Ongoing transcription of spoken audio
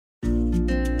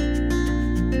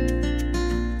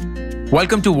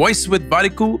Welcome to voice with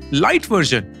Warikoo light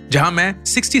version, जहां मैं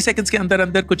 60 seconds के अंदर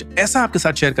अंदर कुछ ऐसा आपके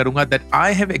साथ शेयर करूंगा that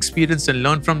I have experienced and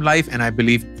learn from life and I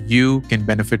believe you can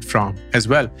benefit from as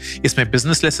well. इसमें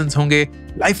बिजनेस लेसन्स होंगे,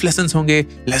 लाइफ लेसन्स होंगे,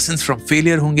 लेसन्स फ्रॉम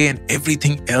फेलियर होंगे and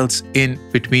everything else in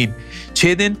between.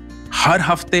 6 दिन हर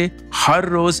हफ्ते, हर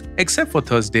रोज एक्सेप्ट फॉर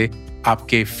थर्सडे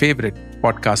आपके फेवरेट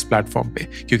पॉडकास्ट प्लेटफॉर्म पे,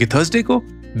 क्योंकि थर्सडे को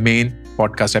मेन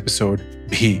पॉडकास्ट एपिसोड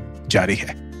भी जारी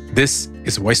है। This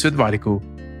is voice with Warikoo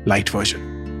light version.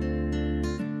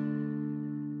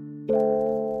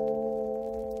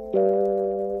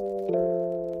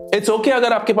 It's okay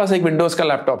अगर आपके पास एक विंडोज का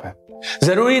लैपटॉप है,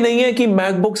 जरूरी नहीं है कि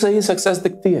मैकबुक से ही सक्सेस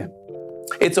दिखती है।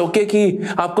 इट्स ओके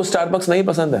कि आपको स्टारबक्स नहीं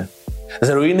पसंद है,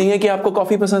 जरूरी नहीं है कि आपको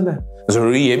कॉफी पसंद है,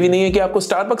 जरूरी ये भी नहीं है कि आपको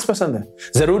स्टारबक्स पसंद है,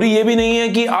 जरूरी ये भी नहीं है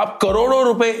कि आप करोड़ों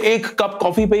रुपए एक कप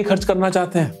कॉफी पे ही खर्च करना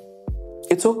चाहते हैं।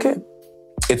 It's okay.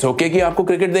 इट्स ओके कि आपको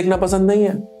क्रिकेट देखना पसंद नहीं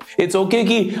है। इट्स ओके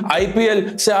कि आईपीएल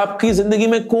से आपकी जिंदगी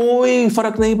में कोई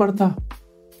फर्क नहीं पड़ता।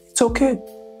 It's okay.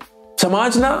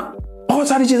 समाज ना बहुत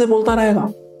सारी चीजें बोलता रहेगा,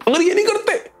 अगर ये नहीं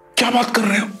करते क्या बात कर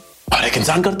रहे हो, हर एक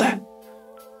इंसान करता है।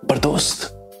 पर दोस्त,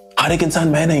 हर एक इंसान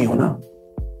मैं नहीं हूं ना,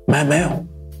 मैं हूं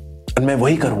और मैं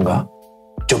वही करूंगा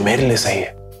जो मेरे लिए सही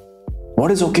है।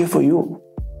 What is okay for you?